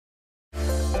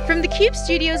From theCUBE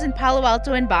studios in Palo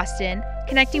Alto and Boston,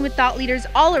 connecting with thought leaders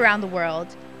all around the world,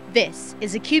 this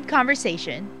is a CUBE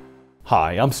Conversation.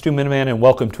 Hi, I'm Stu Miniman and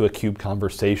welcome to a CUBE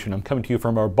Conversation. I'm coming to you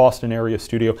from our Boston area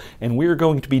studio, and we're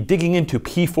going to be digging into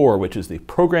P4, which is the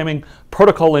Programming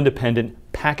Protocol Independent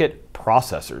Packet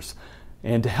Processors.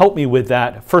 And to help me with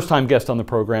that, first-time guest on the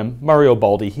program, Mario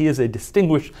Baldi. He is a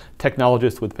distinguished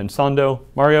technologist with Pensando.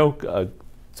 Mario,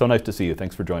 so nice to see you.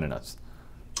 Thanks for joining us.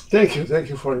 Thank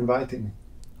you for inviting me.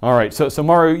 All right, so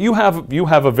Mario, you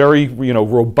have a very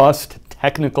robust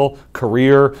technical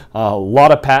career, a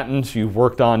lot of patents. You've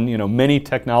worked on many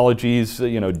technologies,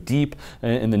 deep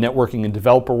in the networking and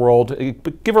developer world.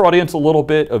 But give our audience a little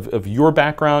bit of your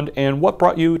background and what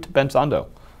brought you to Pensando.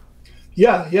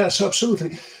 Yes,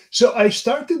 absolutely. So I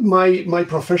started my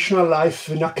professional life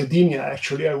in academia.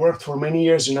 Actually, I worked for many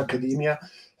years in academia,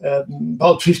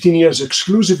 about 15 years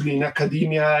exclusively in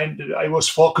academia, and I was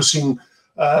focusing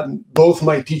both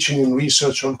my teaching and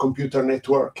research on computer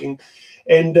networking.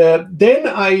 And then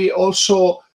I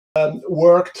also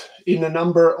worked in a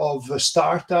number of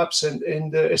startups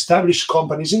and established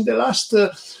companies in the last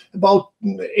about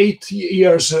 8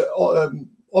 years,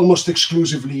 almost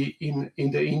exclusively in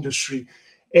the industry.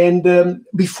 And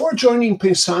before joining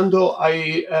Pensando,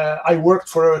 I worked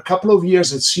for a couple of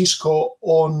years at Cisco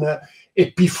on a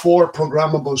P4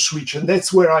 programmable switch, and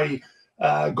that's where I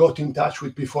got in touch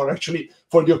with P4. Actually,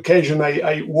 for the occasion,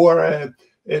 I wore a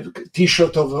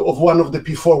T-shirt of one of the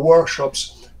P4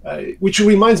 workshops, which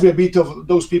reminds me a bit of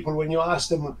those people when you ask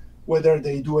them whether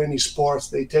they do any sports,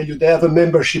 they tell you they have a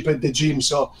membership at the gym.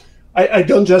 So I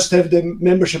don't just have the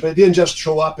membership, I didn't just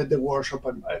show up at the workshop.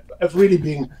 I've really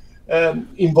been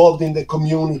involved in the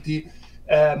community.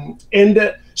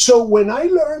 So when I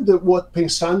learned what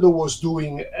Pensando was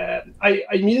doing, I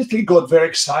immediately got very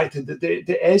excited.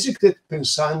 The ASIC that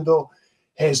Pensando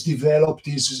has developed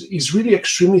is really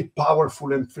extremely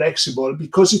powerful and flexible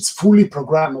because it's fully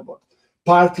programmable,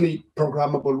 partly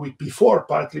programmable with P4,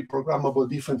 partly programmable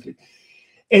differently.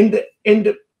 And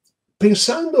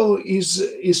Pensando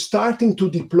is starting to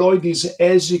deploy this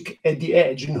ASIC at the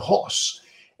edge in HOS.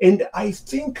 And I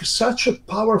think such a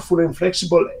powerful and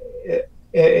flexible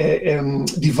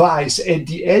device at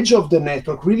the edge of the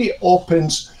network really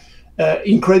opens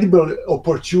incredible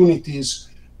opportunities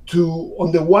to,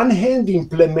 on the one hand,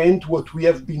 implement what we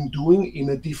have been doing in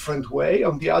a different way.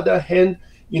 On the other hand,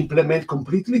 implement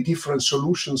completely different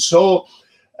solutions. So,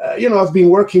 I've been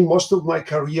working most of my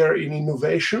career in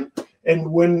innovation. And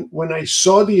when I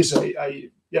saw this, I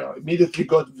immediately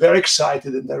got very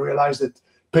excited, and I realized that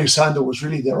Pensando was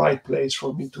really the right place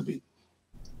for me to be.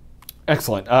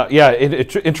 Excellent.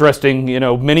 It's interesting.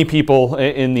 Many people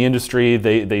in the industry,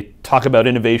 they talk about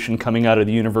innovation coming out of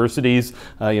the universities.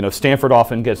 Stanford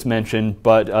often gets mentioned,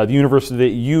 but the university that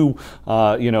you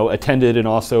attended and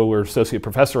also were associate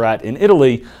professor at in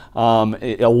Italy,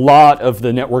 a lot of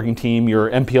the networking team, your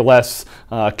MPLS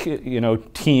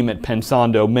team at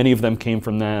Pensando, many of them came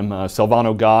from them.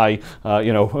 Silvano Guy,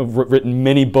 written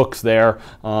many books there.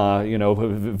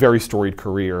 Very storied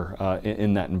career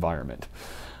in that environment.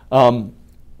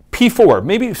 P4,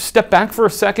 maybe step back for a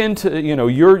second.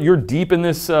 You're deep in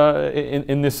this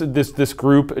this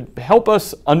group. Help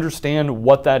us understand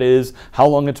what that is, how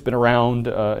long it's been around,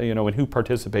 and who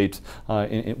participates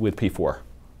with P4.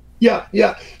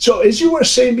 Yeah. So as you were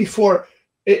saying before,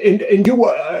 and you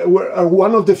were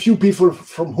one of the few people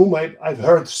from whom I've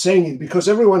heard saying it, because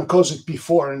everyone calls it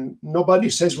P4 and nobody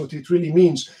says what it really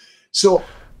means. So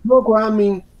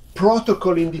programming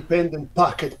protocol independent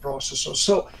packet processor.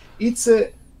 So it's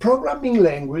a programming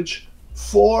language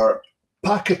for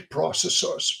packet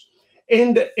processors,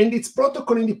 and it's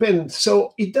protocol independent.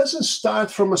 So it doesn't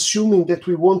start from assuming that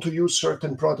we want to use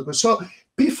certain protocols. So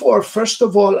P4, first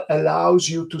of all, allows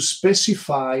you to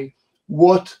specify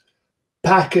what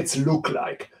packets look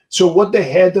like. So what the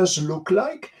headers look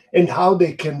like and how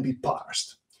they can be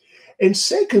parsed. And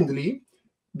secondly,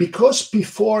 because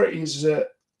P4 is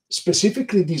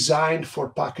specifically designed for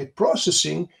packet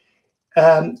processing,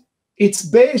 it's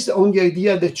based on the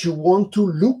idea that you want to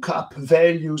look up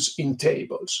values in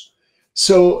tables.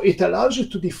 So it allows you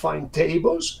to define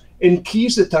tables and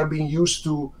keys that are being used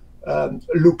to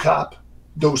look up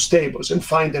those tables and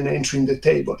find an entry in the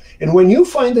table. And when you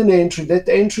find an entry, that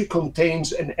entry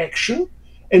contains an action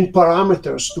and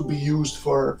parameters to be used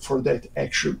for that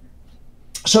action.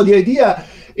 So the idea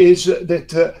is that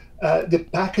the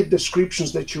packet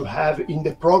descriptions that you have in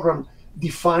the program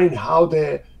define how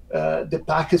the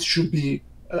packets should be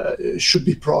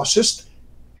processed.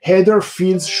 Header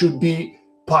fields should be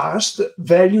parsed,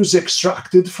 values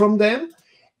extracted from them,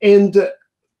 and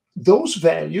those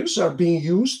values are being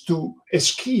used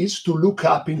as keys to look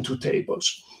up into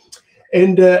tables.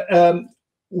 And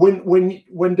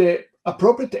when the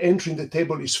appropriate entry in the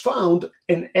table is found,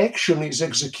 an action is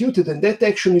executed, and that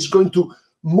action is going to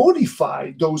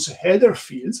modify those header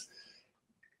fields.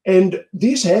 And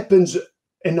this happens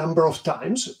a number of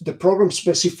times. The program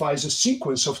specifies a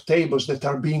sequence of tables that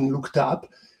are being looked up,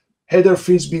 header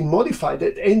fields being modified.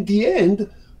 And in the end,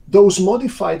 those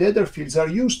modified header fields are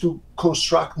used to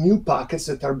construct new packets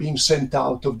that are being sent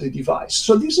out of the device.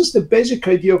 So this is the basic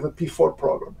idea of a P4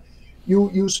 program.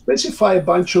 You specify a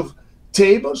bunch of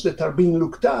tables that are being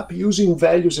looked up using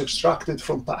values extracted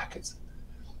from packets.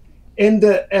 And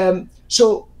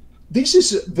so this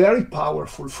is very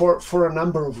powerful for a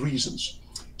number of reasons.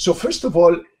 So first of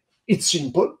all, it's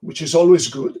simple, which is always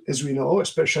good, as we know,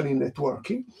 especially in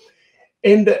networking.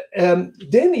 And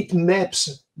then it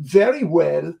maps very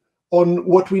well on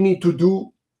what we need to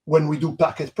do when we do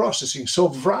packet processing. So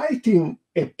writing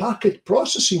a packet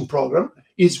processing program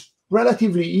is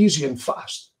relatively easy and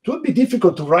fast. It would be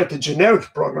difficult to write a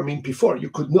generic program in P4, you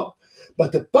could not.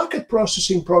 But the packet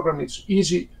processing program is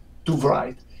easy to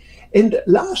write. And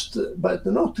last but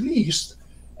not least,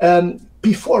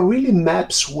 P4 really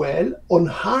maps well on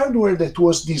hardware that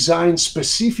was designed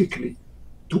specifically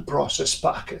to process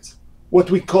packets. What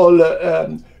we call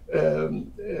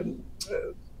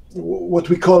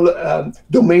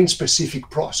domain-specific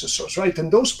processors, right?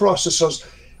 And those processors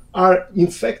are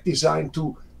in fact designed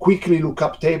to quickly look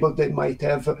up tables. They might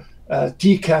have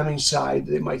TCAM inside.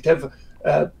 They might have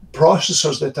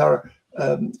processors that are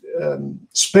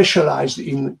specialized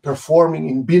in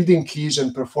building keys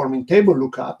and performing table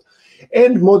lookup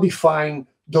and modifying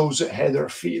those header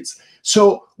fields.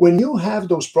 So when you have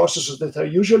those processors that are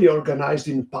usually organized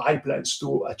in pipelines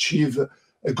to achieve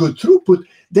a good throughput,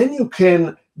 then you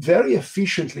can very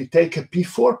efficiently take a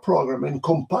P4 program and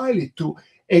compile it to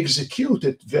execute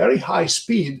at very high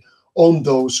speed on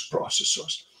those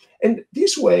processors. And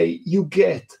this way you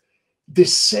get the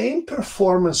same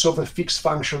performance of a fixed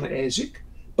function ASIC,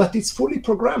 but it's fully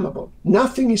programmable.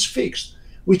 Nothing is fixed,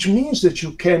 which means that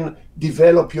you can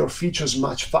develop your features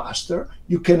much faster.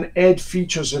 You can add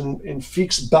features and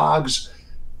fix bugs,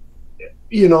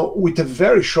 with a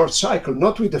very short cycle,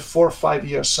 not with a 4 or 5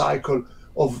 year cycle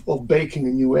of baking a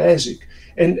new ASIC.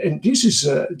 And this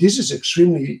is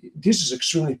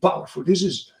extremely powerful. This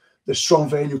is the strong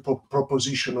value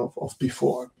proposition of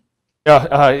P4. Yeah,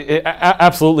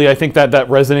 absolutely. I think that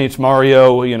resonates,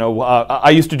 Mario.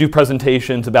 I used to do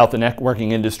presentations about the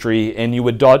networking industry, and you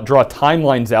would draw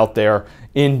timelines out there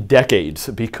in decades,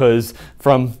 because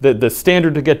from the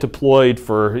standard to get deployed,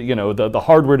 for the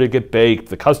hardware to get baked,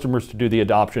 the customers to do the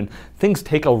adoption, things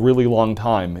take a really long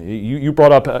time. You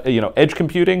brought up edge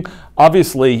computing.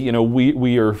 Obviously,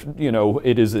 we are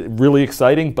it is really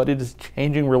exciting, but it is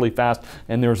changing really fast,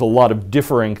 and there's a lot of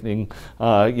differing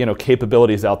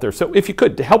capabilities out there. So if you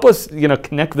could help us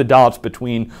connect the dots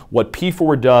between what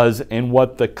P4 does and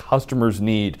what the customers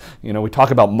need. We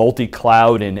talk about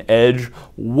multi-cloud and edge.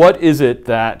 What is it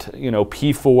that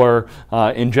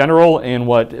P4 in general, and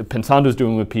what Pensando is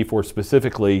doing with P4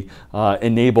 specifically,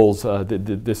 enables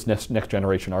this next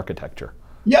generation architecture?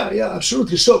 Yeah,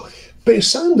 absolutely. So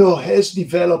Pensando has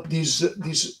developed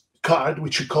this card,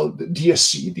 which we call the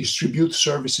DSC, Distribute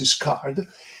Services Card,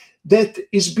 that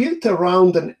is built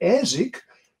around an ASIC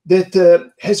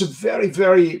that has a very,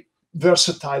 very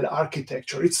versatile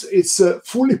architecture. It's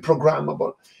fully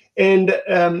programmable, and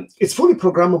it's fully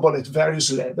programmable at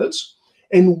various levels.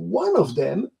 And one of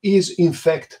them is, in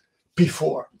fact,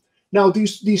 P4. Now,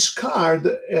 this card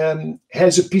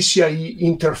has a PCIe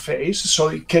interface, so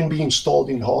it can be installed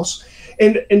in host.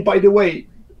 And by the way,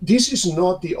 this is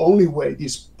not the only way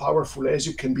this powerful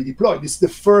ASIC can be deployed. It's the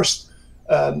first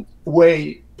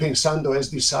way Pensando has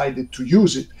decided to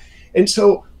use it. And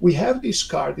so we have this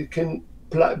card. It can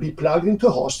be plugged into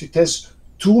host. It has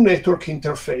 2 network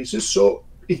interfaces, so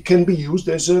it can be used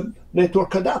as a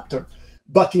network adapter.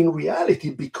 But in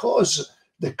reality, because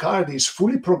the card is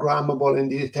fully programmable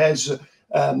and it has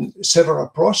several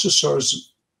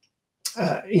processors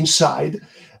inside,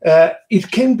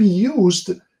 it can be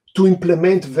used to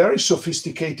implement very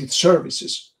sophisticated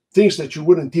services, things that you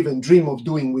wouldn't even dream of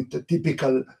doing with the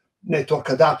typical network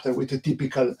adapter, with a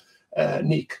typical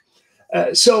NIC.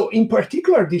 So in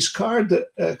particular, this card,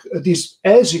 this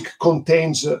ASIC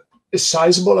contains a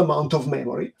sizable amount of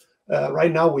memory.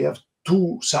 Right now we have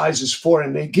 2 sizes, 4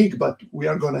 and 8 gig, but we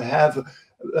are going to have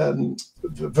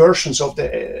versions of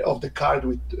the card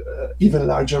with even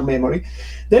larger memory.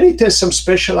 Then it has some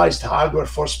specialized hardware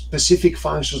for specific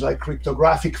functions like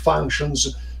cryptographic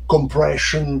functions,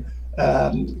 compression,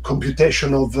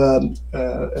 computation of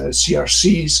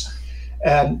CRCs,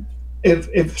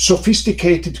 a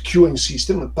sophisticated queuing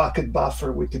system, a packet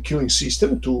buffer with a queuing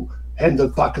system to handle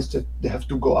packets that they have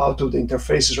to go out of the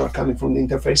interfaces or coming from the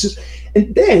interfaces.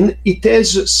 And then it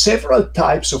has several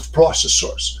types of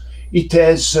processors. It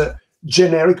has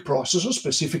generic processors,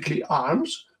 specifically ARM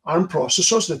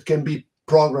processors that can be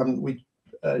programmed with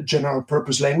general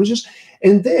purpose languages,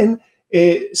 and then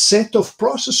a set of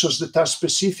processors that are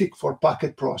specific for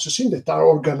packet processing that are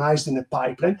organized in a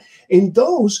pipeline. And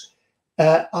those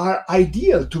are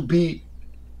ideal to be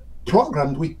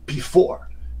programmed with P4.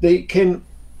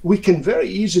 We can very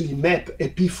easily map a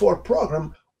P4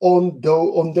 program on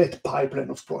that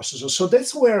pipeline of processors. So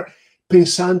that's where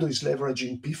Pensando is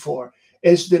leveraging P4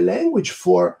 as the language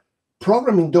for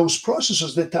programming those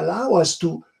processors that allow us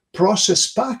to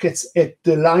process packets at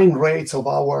the line rates of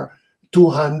our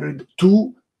 200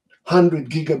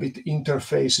 gigabit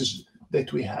interfaces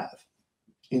that we have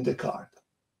in the card.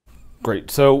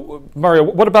 Great. So, Mario,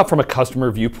 what about from a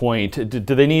customer viewpoint? Do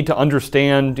they need to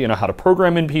understand, how to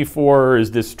program in P4?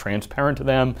 Is this transparent to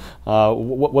them?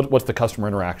 What's the customer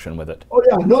interaction with it? Oh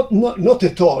yeah, not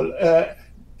at all.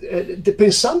 The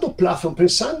Pensando platform,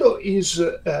 Pensando is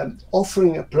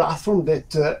offering a platform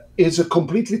that is a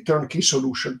completely turnkey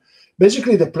solution.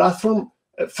 Basically, the platform,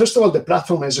 first of all, the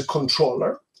platform has a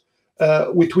controller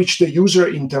with which the user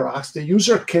interacts. The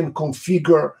user can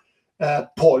configure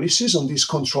policies on this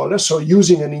controller. So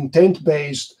using an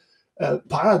intent-based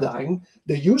paradigm,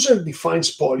 the user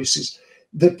defines policies.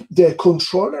 The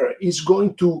controller is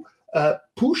going to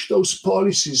push those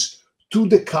policies to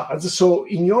the cards. So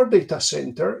in your data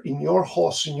center, in your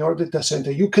host, in your data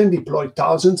center, you can deploy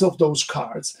thousands of those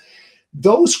cards.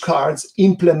 Those cards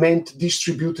implement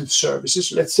distributed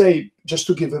services. Let's say, just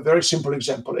to give a very simple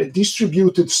example, a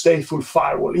distributed stateful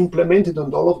firewall implemented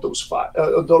on all of those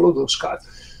cards.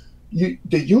 The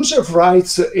user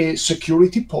writes a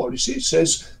security policy,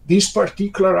 says this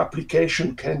particular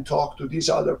application can talk to this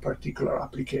other particular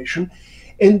application,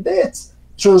 and that's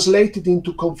translated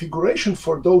into configuration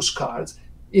for those cards.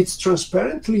 It's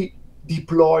transparently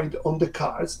deployed on the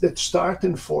cards that start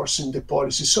enforcing the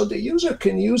policy. So the user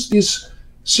can use this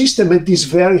system at this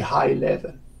very high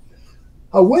level.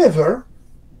 However,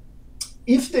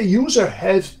 if the user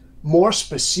has more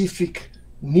specific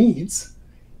needs,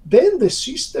 then the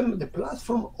system, the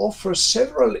platform offers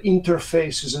several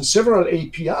interfaces and several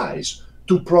APIs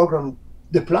to program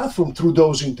the platform through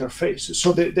those interfaces.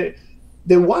 So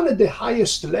the one at the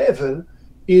highest level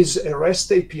is a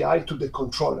REST API to the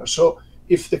controller. So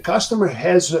if the customer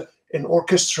has an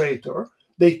orchestrator,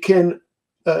 they can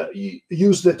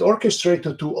use that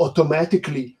orchestrator to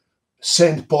automatically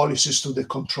send policies to the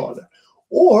controller.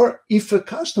 Or if a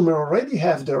customer already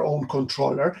have their own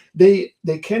controller, they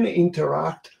can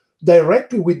interact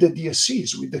directly with the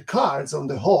DSCs, with the cards on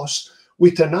the host,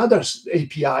 with another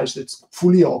APIs that's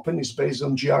fully open, is based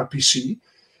on gRPC.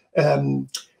 And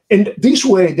this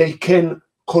way they can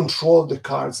control the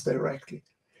cards directly.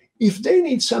 If they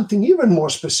need something even more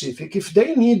specific, if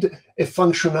they need a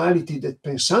functionality that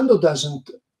Pensando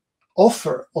doesn't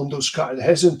offer on those cards,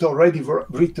 hasn't already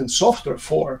written software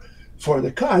for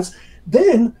the cards,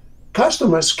 then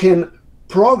customers can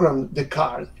program the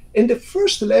card. And the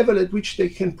first level at which they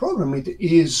can program it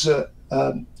is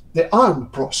the ARM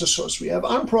processors. We have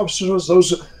ARM processors.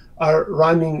 Those are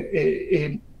running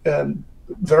a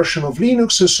version of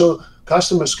Linux, so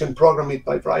customers can program it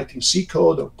by writing C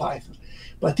code or Python.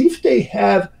 But if they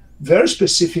have very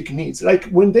specific needs, like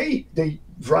when they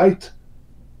write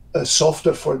a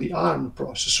software for the ARM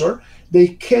processor, they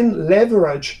can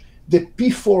leverage the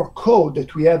P4 code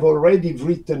that we have already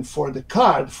written for the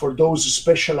card for those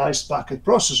specialized packet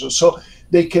processors. So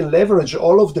they can leverage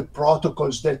all of the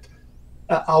protocols that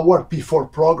our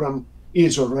P4 program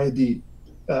is already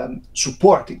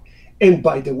supporting. And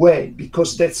by the way,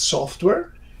 because that's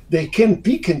software, they can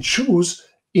pick and choose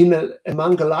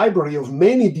among a library of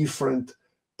many different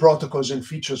protocols and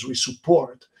features we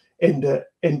support, and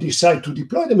decide to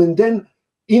deploy them and then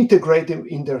integrate them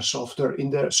in their software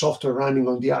running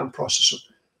on the ARM processor.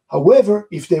 However,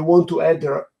 if they want to add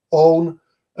their own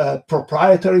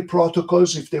proprietary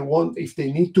protocols, if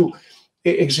they need to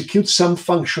execute some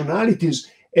functionalities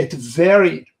at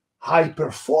very high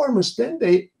performance, then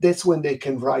that's when they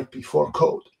can write P4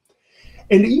 code.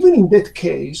 And even in that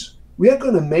case, we are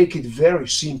going to make it very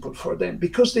simple for them,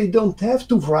 because they don't have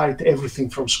to write everything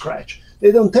from scratch.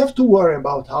 They don't have to worry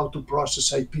about how to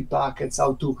process IP packets,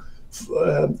 how to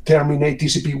terminate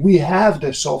TCP. We have the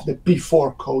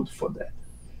P4 code for that.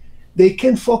 They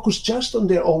can focus just on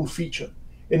their own feature.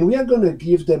 And we are going to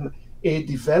give them a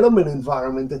development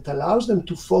environment that allows them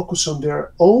to focus on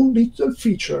their own little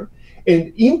feature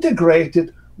and integrate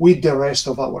it with the rest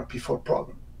of our P4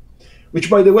 program, which,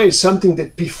 by the way, is something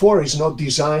that P4 is not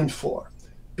designed for.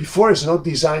 P4 is not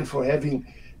designed for having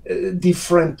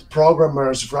different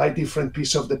programmers write different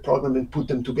pieces of the program and put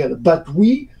them together. But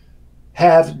we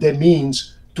have the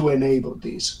means to enable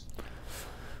these.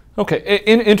 Okay,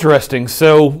 interesting.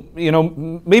 So,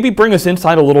 maybe bring us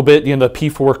inside a little bit, the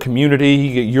P4 community.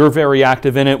 You're very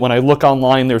active in it. When I look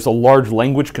online, there's a large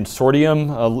language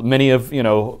consortium. Many of,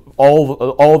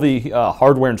 all the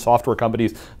hardware and software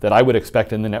companies that I would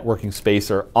expect in the networking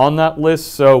space are on that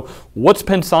list. So what's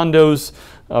Pensando's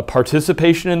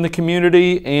participation in the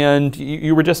community? And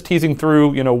you were just teasing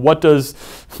through, what does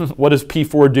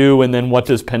P4 do, and then what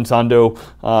does Pensando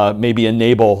maybe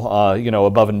enable,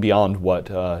 above and beyond what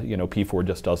P4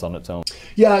 just does on its own?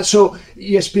 Yeah. So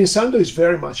yes, Pensando is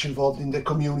very much involved in the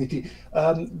community.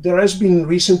 There has been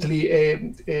recently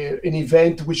an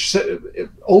event,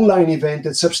 online event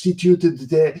that substituted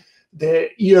the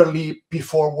yearly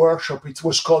P4 workshop. It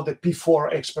was called the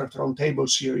P4 Expert Roundtable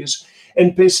Series,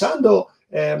 and Pensando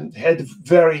had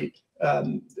very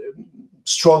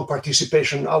strong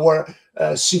participation. Our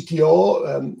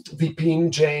CTO, VP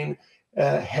Jane,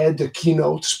 had a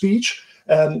keynote speech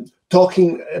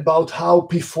talking about how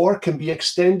P4 can be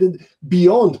extended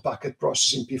beyond packet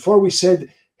processing. P4, we said,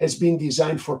 has been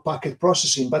designed for packet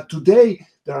processing, but today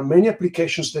there are many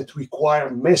applications that require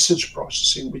message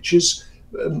processing, which is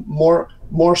more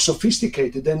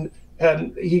sophisticated.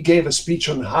 And he gave a speech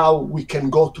on how we can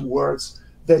go towards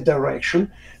that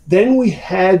direction. Then we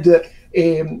had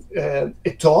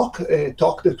a talk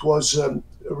that was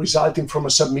resulting from a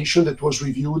submission that was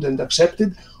reviewed and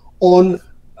accepted on,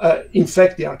 in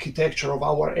fact, the architecture of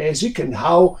our ASIC and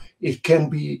how it can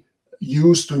be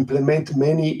used to implement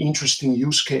many interesting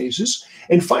use cases.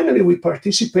 And finally, we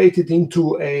participated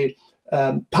into a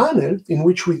panel in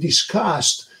which we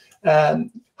discussed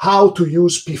how to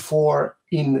use P4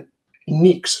 in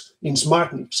NICs, in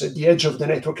smart NICs at the edge of the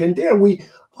network. And there we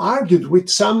argued with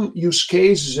some use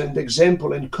cases and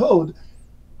example and code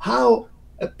how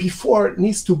P4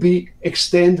 needs to be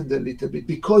extended a little bit,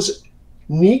 because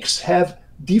NICs have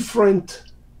different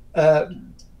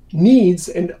needs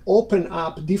and open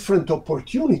up different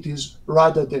opportunities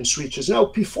rather than switches. Now,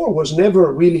 P4 was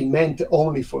never really meant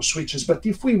only for switches, but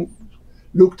if we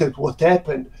looked at what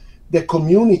happened, the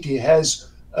community has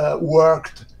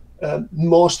worked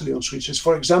mostly on switches.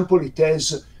 For example, it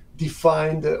has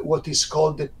defined what is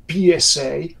called the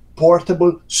PSA,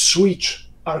 portable switch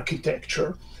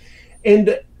architecture.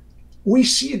 And we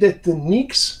see that the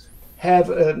NICs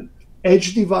have,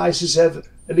 edge devices have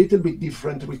a little bit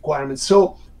different requirements.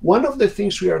 So one of the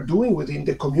things we are doing within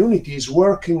the community is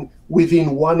working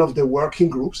within one of the working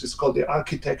groups. It's called the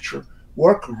architecture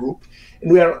work group.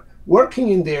 And we are working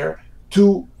in there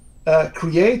to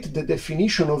create the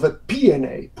definition of a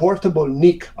PNA, portable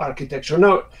NIC architecture.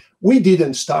 Now, we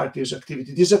didn't start this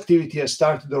activity. This activity has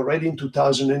started already in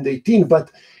 2018,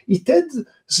 but it had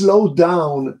slowed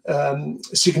down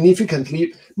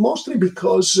significantly, mostly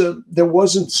because there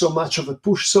wasn't so much of a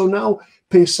push. So now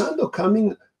Pensando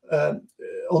coming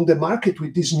on the market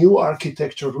with this new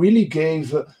architecture really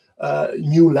gave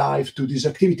new life to this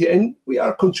activity. And we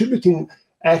are contributing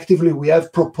actively. We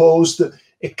have proposed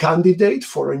a candidate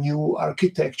for a new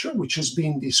architecture, which has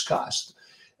been discussed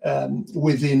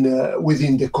within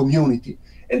the community.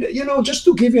 And just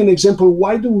to give you an example,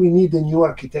 why do we need a new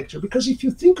architecture? Because if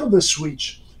you think of a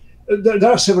switch, there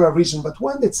are several reasons, but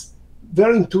one that's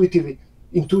very intuitive.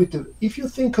 If you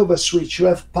think of a switch, you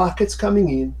have packets coming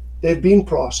in, they've been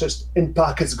processed, and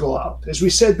packets go out. As we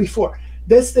said before,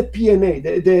 that's the PNA,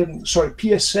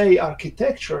 the PSA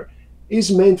architecture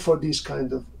is meant for this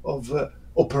kind of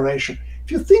operation.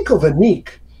 If you think of a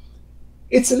NIC,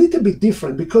 it's a little bit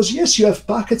different, because yes, you have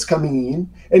packets coming in,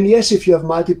 and yes, if you have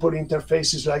multiple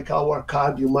interfaces like our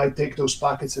card, you might take those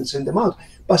packets and send them out.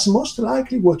 But most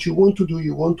likely what you want to do,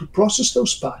 you want to process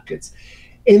those packets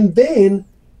and then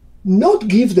not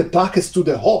give the packets to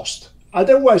the host.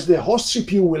 Otherwise, the host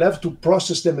CPU will have to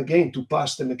process them again, to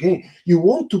pass them again. You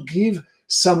want to give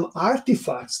some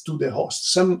artifacts to the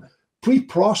host, some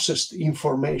pre-processed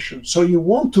information. So you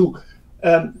want to,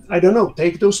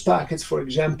 take those packets, for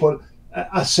example,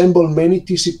 assemble many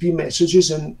TCP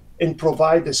messages and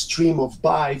provide a stream of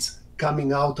bytes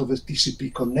coming out of a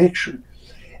TCP connection.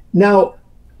 Now,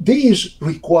 this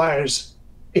requires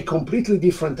a completely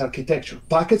different architecture.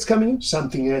 Packets come in,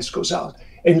 something else goes out,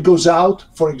 and goes out,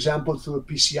 for example, through a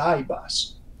PCI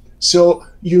bus. So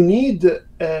you need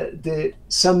a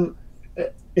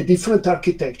different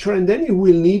architecture, and then you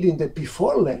will need in the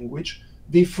P4 language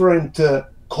different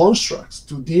constructs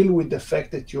to deal with the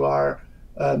fact that you are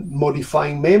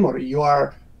modifying memory, you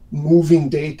are moving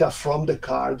data from the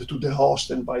card to the host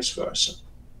and vice versa.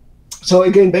 So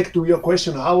again, back to your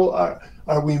question, how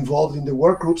are we involved in the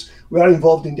workgroups? We are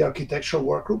involved in the architectural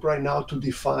workgroup right now to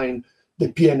define the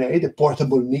PNA, the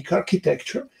portable NIC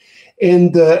architecture.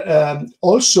 And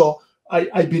also,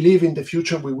 I believe in the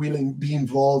future we will be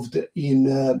involved in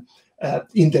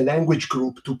the language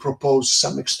group to propose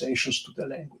some extensions to the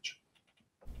language.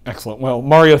 Excellent. Well,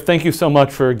 Mario, thank you so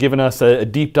much for giving us a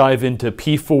deep dive into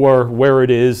P4, where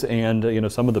it is,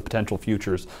 and some of the potential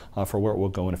futures for where it will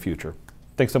go in the future.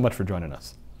 Thanks so much for joining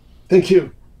us. Thank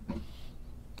you.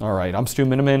 All right, I'm Stu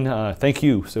Miniman. Thank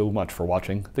you so much for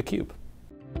watching theCUBE.